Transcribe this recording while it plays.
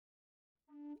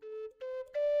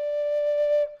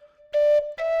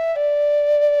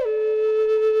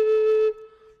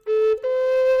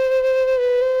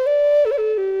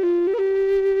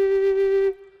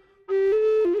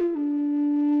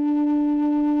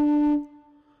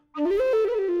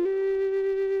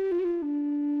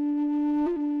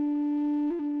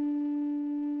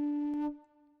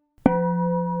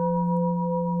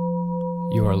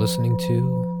listening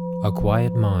to A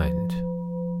Quiet Mind.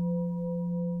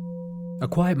 A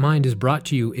Quiet Mind is brought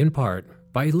to you in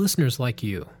part by listeners like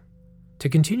you. To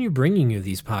continue bringing you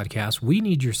these podcasts, we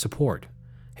need your support.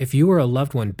 If you or a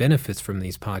loved one benefits from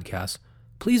these podcasts,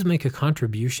 please make a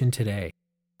contribution today.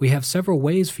 We have several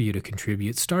ways for you to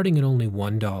contribute, starting at only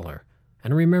 $1.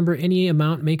 And remember, any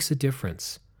amount makes a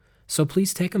difference. So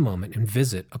please take a moment and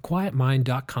visit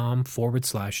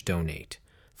aquietmind.com/donate.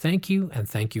 Thank you, and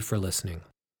thank you for listening.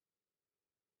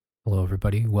 Hello,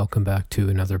 everybody. Welcome back to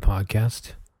another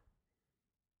podcast.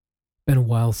 Been a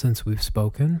while since we've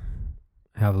spoken.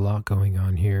 I have a lot going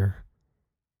on here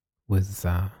with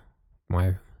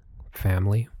my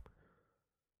family.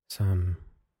 Some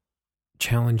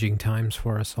challenging times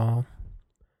for us all.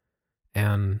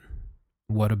 And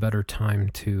what a better time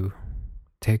to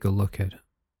take a look at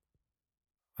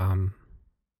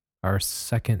our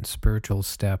second spiritual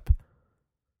step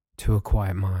to a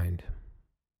quiet mind,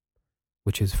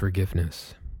 which is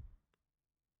forgiveness.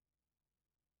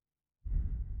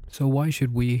 So why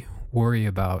should we worry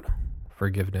about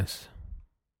forgiveness?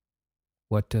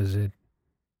 What does it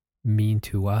mean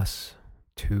to us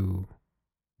to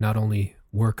not only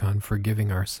work on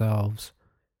forgiving ourselves,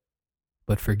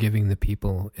 but forgiving the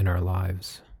people in our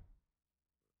lives?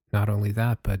 Not only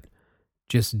that, but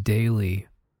just daily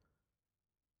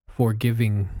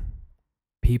forgiving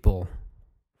people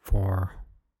for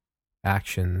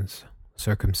actions,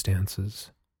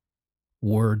 circumstances,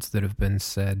 words that have been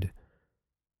said,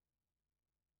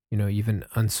 even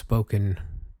unspoken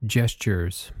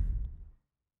gestures.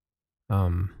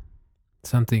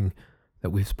 Something that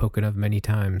we've spoken of many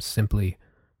times, simply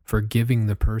forgiving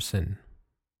the person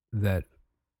that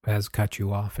has cut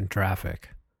you off in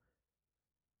traffic,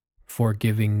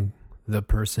 forgiving the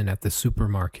person at the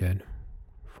supermarket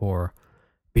for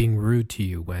being rude to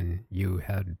you when you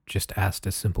had just asked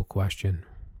a simple question.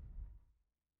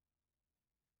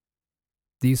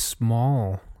 These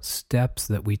small steps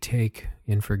that we take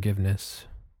in forgiveness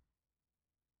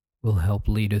will help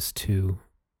lead us to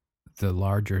the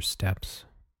larger steps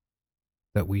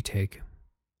that we take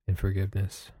in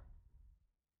forgiveness.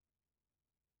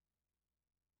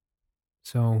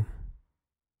 So,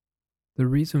 the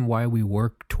reason why we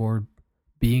work toward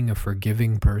being a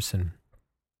forgiving person,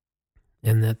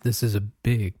 and that this is a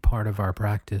big part of our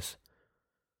practice,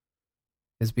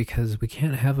 is because we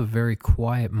can't have a very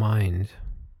quiet mind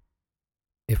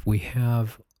if we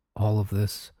have all of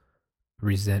this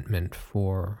resentment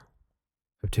for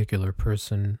a particular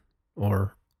person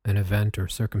or an event or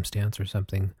circumstance or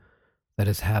something that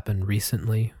has happened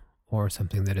recently or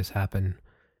something that has happened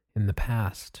in the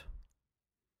past.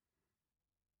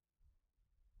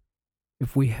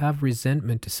 If we have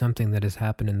resentment to something that has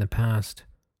happened in the past,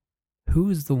 who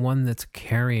is the one that's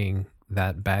carrying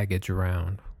that baggage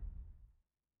around?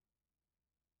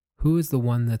 Who is the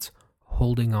one that's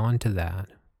holding on to that?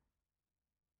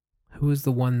 Who is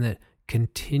the one that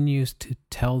continues to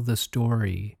tell the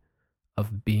story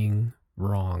of being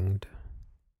wronged?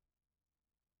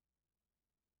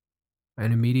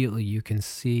 And immediately you can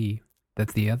see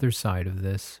that the other side of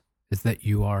this is that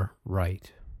you are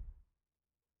right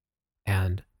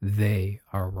and they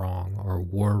are wrong or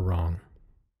were wrong.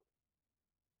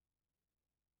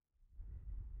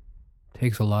 It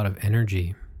takes a lot of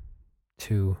energy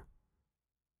to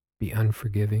be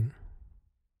unforgiving.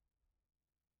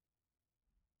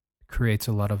 It creates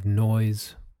a lot of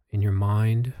noise in your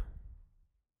mind,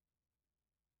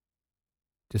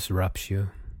 disrupts you.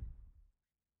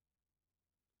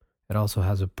 It also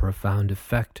has a profound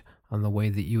effect on the way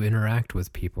that you interact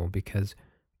with people, because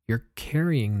you're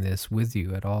carrying this with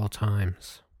you at all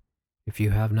times. If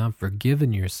you have not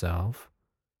forgiven yourself,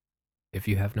 if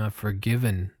you have not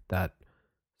forgiven that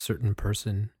certain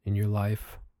person in your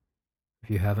life, if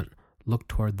you haven't looked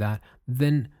toward that,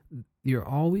 then you're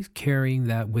always carrying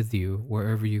that with you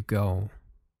wherever you go.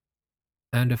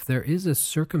 And if there is a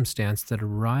circumstance that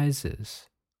arises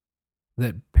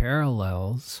that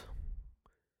parallels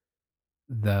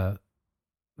the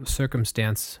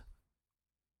circumstance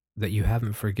that you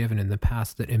haven't forgiven in the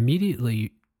past, that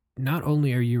immediately, not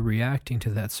only are you reacting to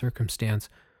that circumstance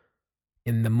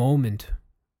in the moment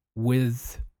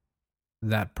with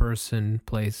that person,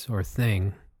 place, or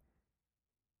thing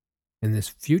in this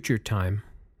future time,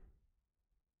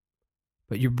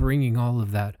 but you're bringing all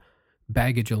of that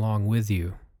baggage along with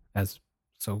you as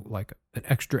like an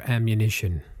extra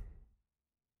ammunition.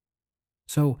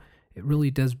 So it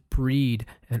really does breed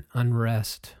an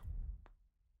unrest.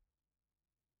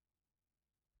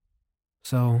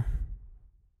 So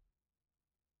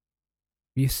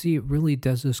you see, it really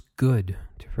does us good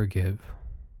to forgive.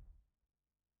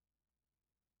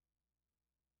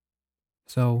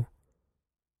 So,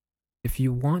 if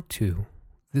you want to,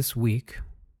 this week,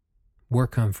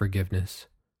 work on forgiveness,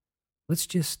 let's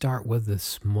just start with the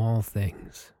small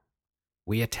things.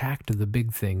 We attacked the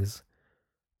big things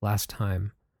last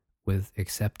time with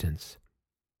acceptance.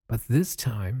 But this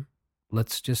time,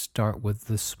 let's just start with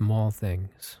the small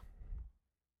things.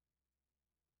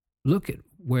 Look at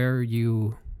where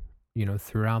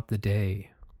throughout the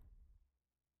day,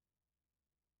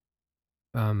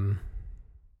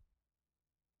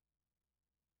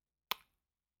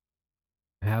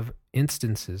 have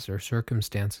instances or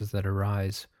circumstances that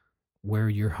arise where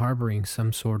you're harboring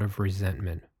some sort of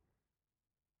resentment.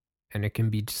 And it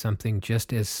can be something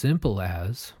just as simple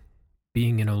as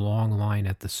being in a long line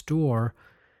at the store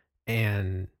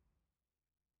and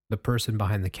the person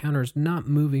behind the counter is not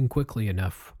moving quickly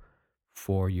enough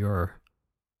for your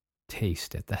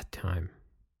taste at that time.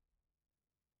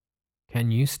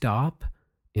 Can you stop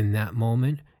in that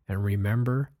moment and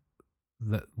remember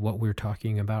what we're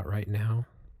talking about right now?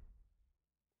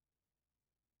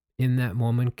 In that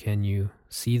moment, can you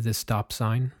see the stop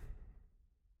sign?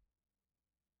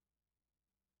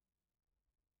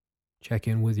 Check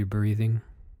in with your breathing.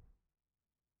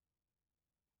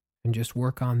 And just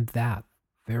work on that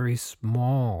very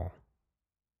small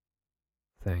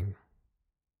thing.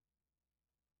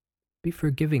 Be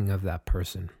forgiving of that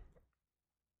person.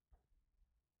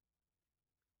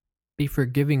 Be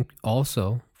forgiving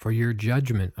also for your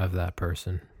judgment of that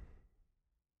person.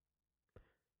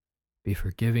 Be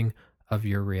forgiving of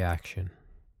your reaction.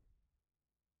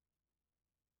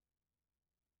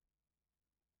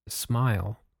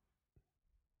 Smile.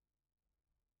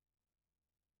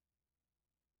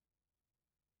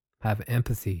 Have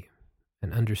empathy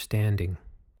and understanding.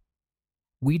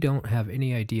 We don't have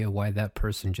any idea why that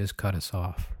person just cut us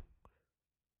off.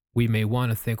 We may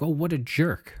want to think, oh, what a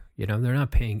jerk. They're not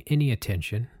paying any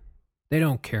attention. They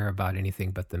don't care about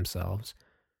anything but themselves.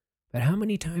 But how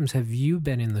many times have you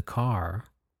been in the car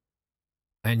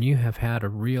and you have had a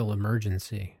real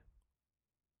emergency?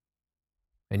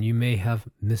 And you may have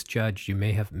misjudged, you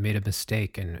may have made a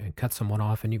mistake and cut someone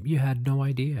off and you had no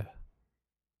idea.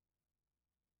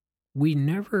 We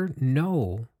never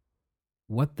know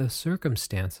what the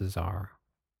circumstances are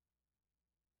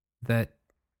that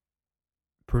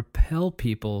propel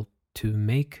people to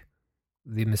make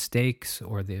the mistakes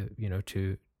or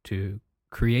to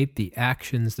create the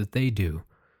actions that they do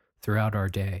throughout our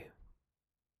day.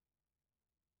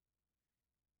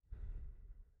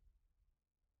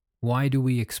 Why do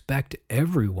we expect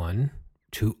everyone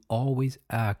to always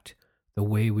act the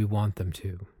way we want them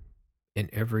to in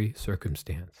every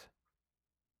circumstance?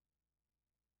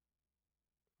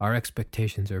 Our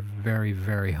expectations are very,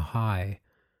 very high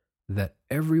that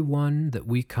everyone that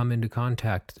we come into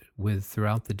contact with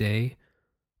throughout the day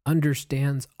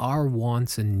understands our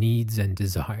wants and needs and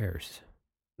desires.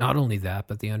 Not only that,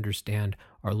 but they understand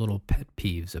our little pet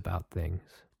peeves about things.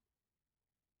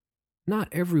 Not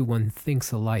everyone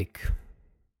thinks alike.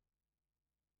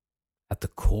 At the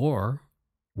core,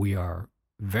 we are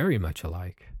very much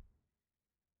alike.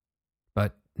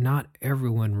 But not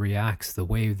everyone reacts the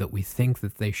way that we think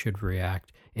that they should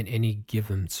react in any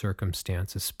given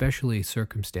circumstance, especially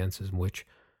circumstances in which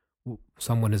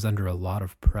someone is under a lot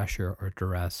of pressure or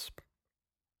duress.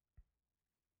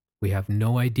 We have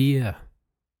no idea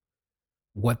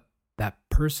what that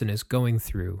person is going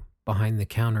through behind the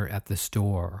counter at the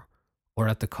store or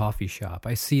at the coffee shop.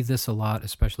 I see this a lot,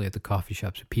 especially at the coffee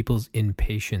shops, people's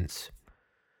impatience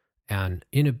and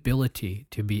inability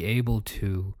to be able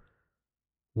to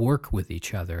work with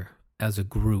each other as a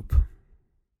group.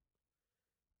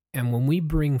 And when we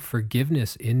bring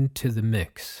forgiveness into the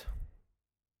mix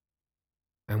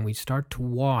and we start to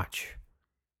watch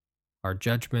our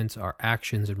judgments, our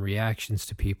actions and reactions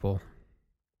to people,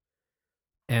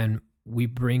 and we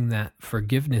bring that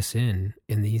forgiveness in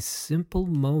these simple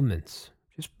moments,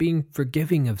 just being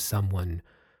forgiving of someone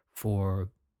for,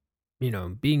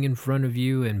 being in front of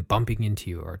you and bumping into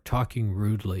you or talking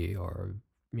rudely or,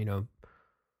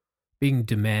 being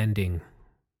demanding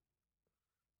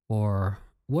or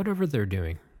whatever they're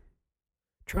doing.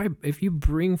 If you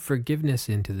bring forgiveness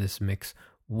into this mix,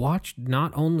 watch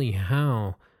not only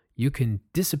how you can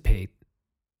dissipate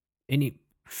any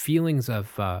feelings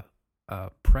of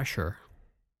pressure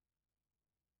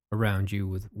around you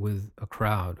with a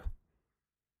crowd.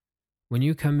 When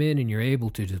you come in and you're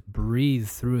able to just breathe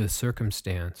through a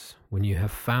circumstance, when you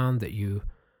have found that you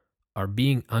are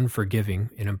being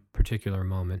unforgiving in a particular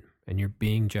moment and you're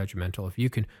being judgmental, if you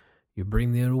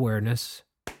bring the awareness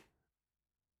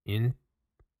in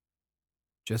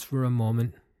just for a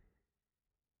moment,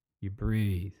 you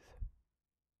breathe.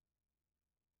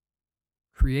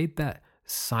 create that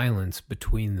silence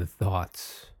between the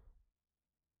thoughts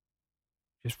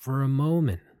just for a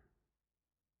moment.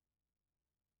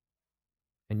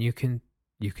 And you can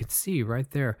see right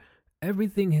there,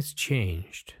 everything has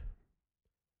changed.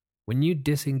 When you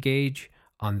disengage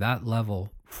on that level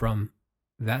from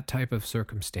that type of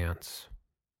circumstance,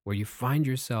 where you find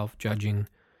yourself judging,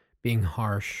 being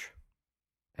harsh,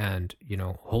 and,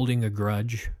 holding a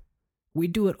grudge, we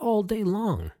do it all day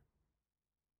long.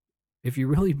 If you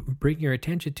really bring your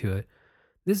attention to it,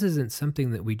 this isn't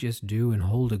something that we just do and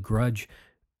hold a grudge,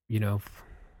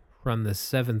 from the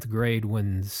 7th grade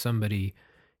when somebody,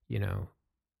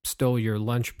 stole your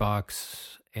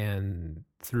lunchbox and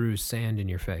threw sand in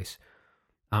your face.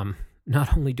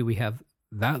 Not only do we have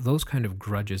those kind of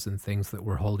grudges and things that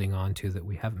we're holding on to that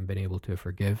we haven't been able to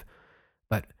forgive,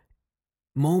 but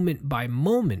moment by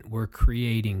moment, we're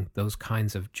creating those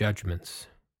kinds of judgments.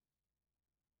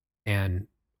 And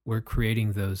we're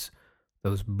creating those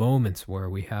moments where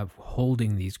we have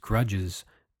holding these grudges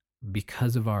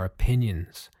because of our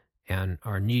opinions and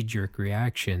our knee-jerk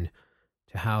reaction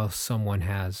to how someone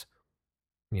has,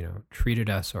 treated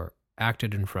us or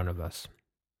acted in front of us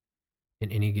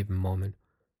in any given moment,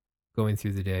 going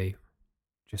through the day,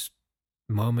 just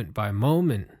moment by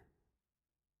moment.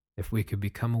 If we could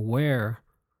become aware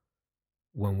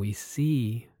when we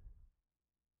see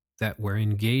that we're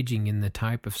engaging in the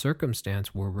type of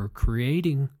circumstance where we're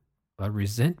creating a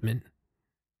resentment,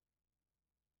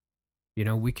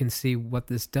 we can see what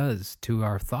this does to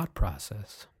our thought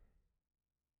process.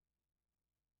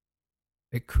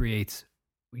 It creates,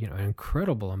 an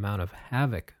incredible amount of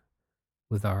havoc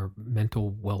with our mental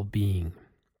well-being.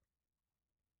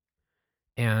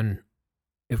 And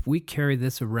if we carry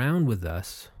this around with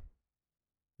us,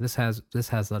 this has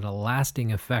a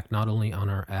lasting effect not only on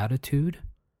our attitude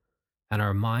and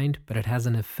our mind, but it has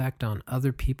an effect on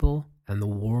other people and the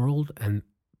world and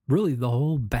really the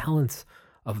whole balance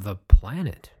of the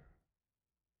planet.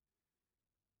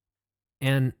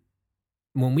 And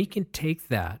when we can take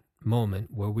that moment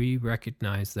where we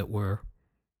recognize that we're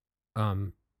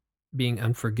being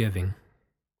unforgiving,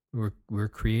 we're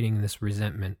creating this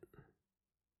resentment,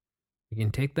 we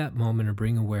can take that moment and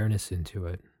bring awareness into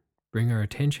it, bring our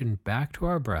attention back to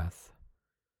our breath.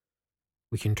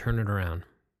 We can turn it around.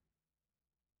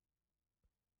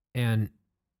 And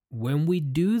when we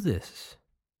do this,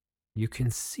 you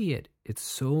can see it. It's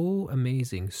so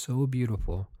amazing, so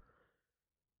beautiful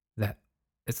that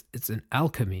it's an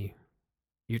alchemy.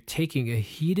 You're taking a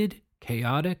heated,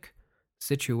 chaotic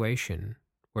situation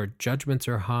where judgments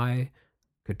are high,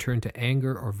 could turn to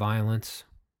anger or violence.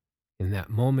 In that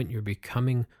moment, you're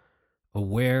becoming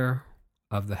aware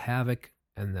of the havoc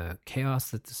and the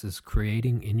chaos that this is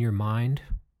creating in your mind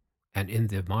and in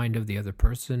the mind of the other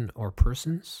person or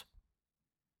persons.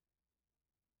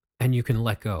 And you can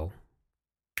let go.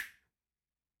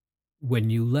 When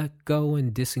you let go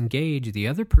and disengage, the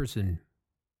other person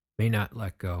may not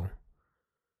let go.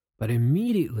 But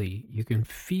immediately you can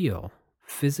feel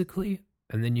physically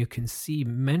and then you can see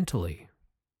mentally.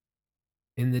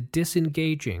 In the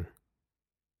disengaging,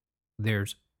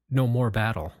 there's no more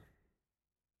battle.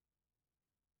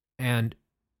 And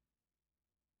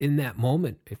in that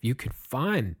moment, if you can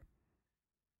find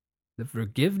the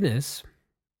forgiveness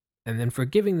and then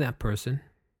forgiving that person,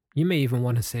 you may even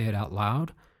want to say it out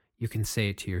loud. You can say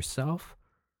it to yourself.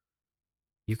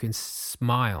 You can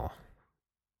smile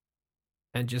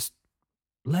and just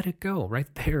let it go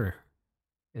right there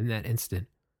in that instant.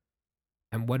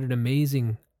 And what an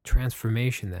amazing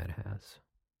transformation that has.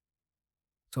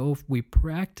 So if we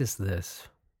practice this,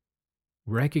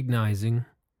 recognizing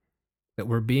that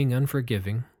we're being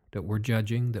unforgiving, that we're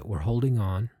judging, that we're holding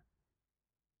on,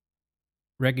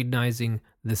 recognizing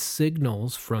the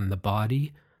signals from the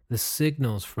body, the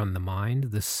signals from the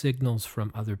mind, the signals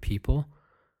from other people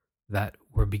that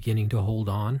we're beginning to hold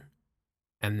on,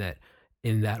 and that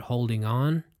in that holding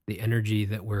on, the energy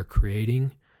that we're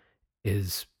creating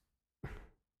it's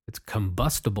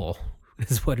combustible,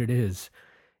 is what it is.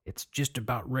 It's just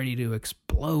about ready to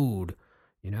explode.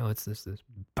 It's this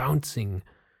bouncing,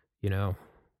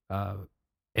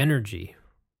 energy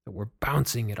that we're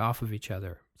bouncing it off of each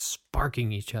other,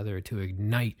 sparking each other to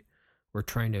ignite. We're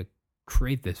trying to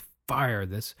create this fire,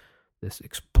 this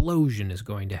explosion is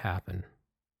going to happen.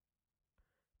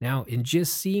 Now, in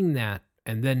just seeing that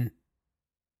and then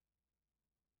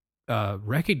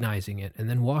recognizing it and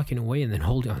then walking away and then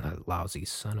holding on, that lousy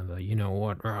son of a,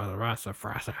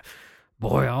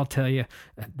 boy, I'll tell you,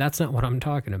 that's not what I'm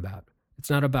talking about. It's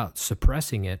not about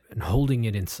suppressing it and holding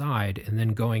it inside and then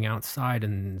going outside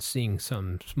and seeing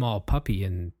some small puppy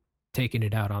and taking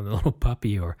it out on the little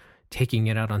puppy or taking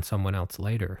it out on someone else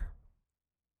later.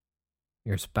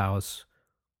 Your spouse,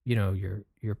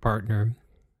 your partner,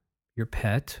 your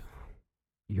pet,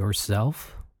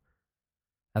 yourself.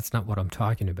 That's not what I'm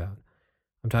talking about.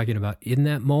 I'm talking about in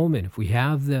that moment, if we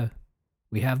have the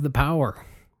power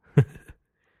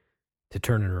to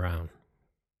turn it around.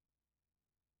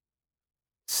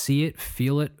 See it,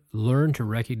 feel it, learn to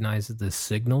recognize the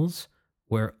signals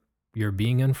where you're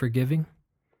being unforgiving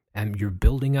and you're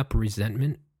building up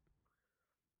resentment.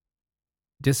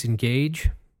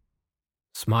 Disengage,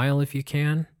 smile if you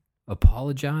can,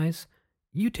 apologize.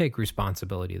 You take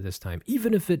responsibility this time,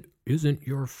 even if it isn't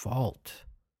your fault.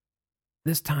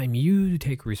 This time you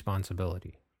take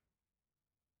responsibility.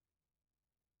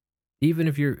 Even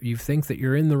if you think that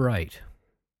you're in the right,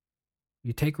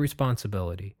 you take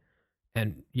responsibility.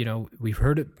 And, we've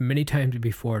heard it many times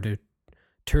before, to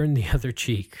turn the other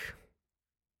cheek.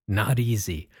 Not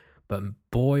easy, but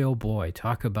boy, oh boy,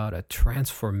 talk about a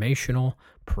transformational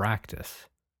practice.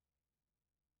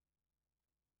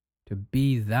 To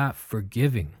be that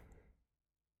forgiving.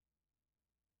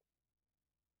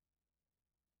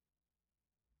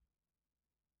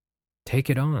 Take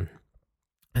it on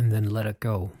and then let it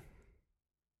go.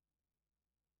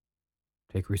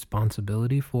 Take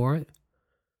responsibility for it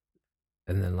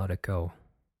and then let it go.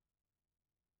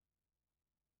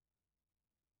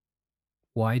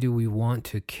 Why do we want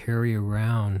to carry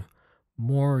around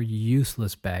more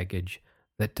useless baggage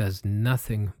that does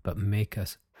nothing but make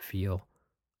us feel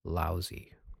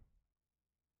lousy?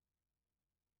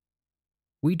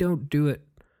 We don't do it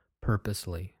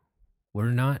purposely.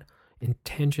 We're not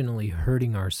intentionally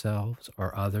hurting ourselves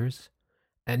or others,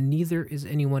 and neither is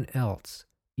anyone else,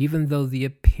 even though the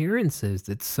appearance is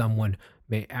that someone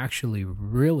may actually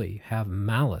really have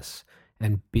malice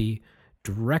and be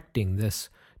directing this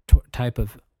type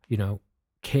of,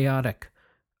 chaotic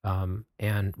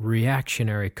and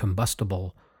reactionary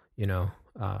combustible,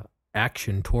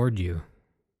 action toward you.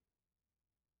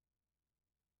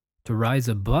 To rise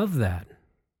above that,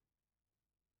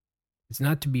 it's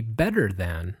not to be better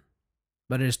than,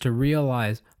 but it's to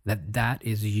realize that that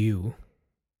is you.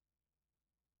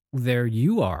 There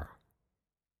you are,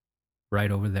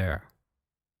 right over there.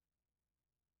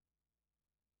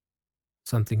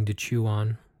 Something to chew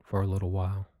on for a little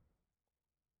while.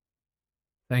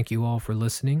 Thank you all for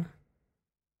listening.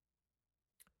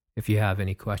 If you have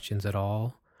any questions at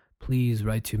all, please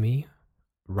write to me,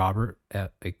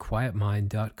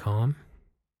 robert@aquietmind.com.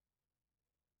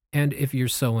 And if you're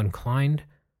so inclined,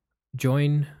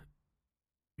 join,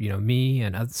 me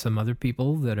and some other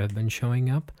people that have been showing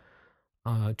up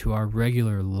to our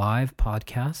regular live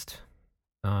podcast,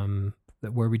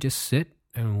 where we just sit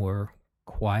and we're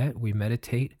quiet. We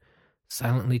meditate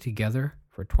silently together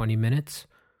for 20 minutes.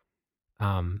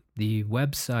 The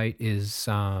website is,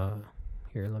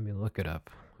 here, let me look it up.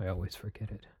 I always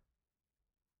forget it.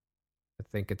 I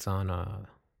think it's on,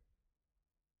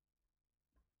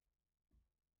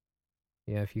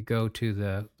 if you go to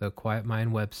the Quiet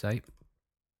Mind website,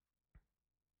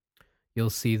 you'll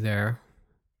see there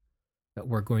that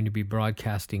we're going to be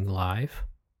broadcasting live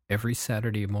every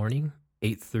Saturday morning,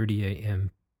 8:30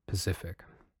 a.m. Pacific.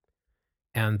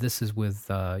 And this is with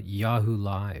Yahoo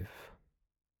Live.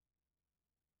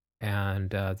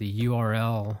 And the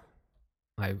URL,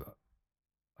 I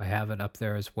have it up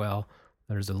there as well.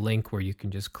 There's a link where you can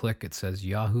just click. It says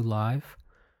Yahoo Live.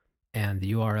 And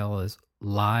the URL is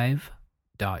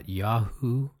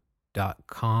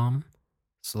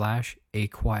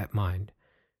live.yahoo.com/aquietmind.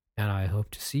 And I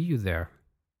hope to see you there.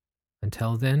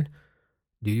 Until then,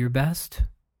 do your best.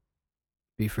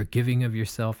 Be forgiving of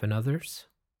yourself and others.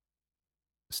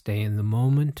 Stay in the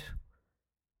moment.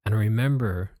 And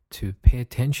remember to pay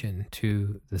attention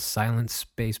to the silent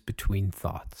space between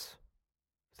thoughts.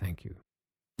 Thank you.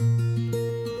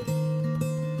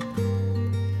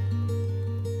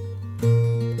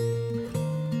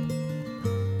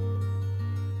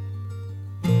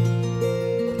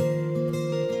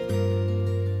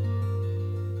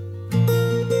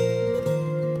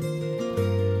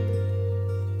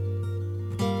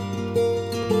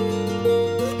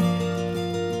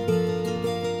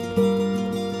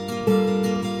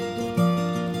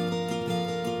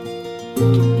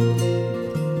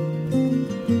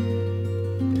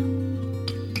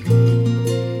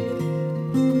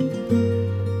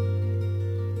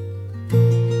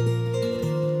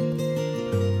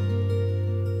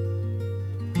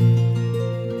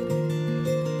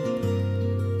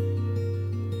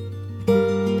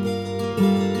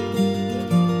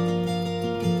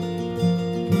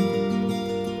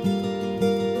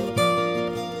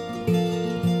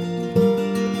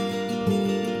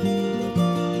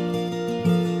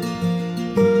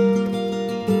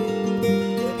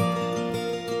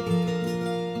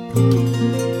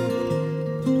 you.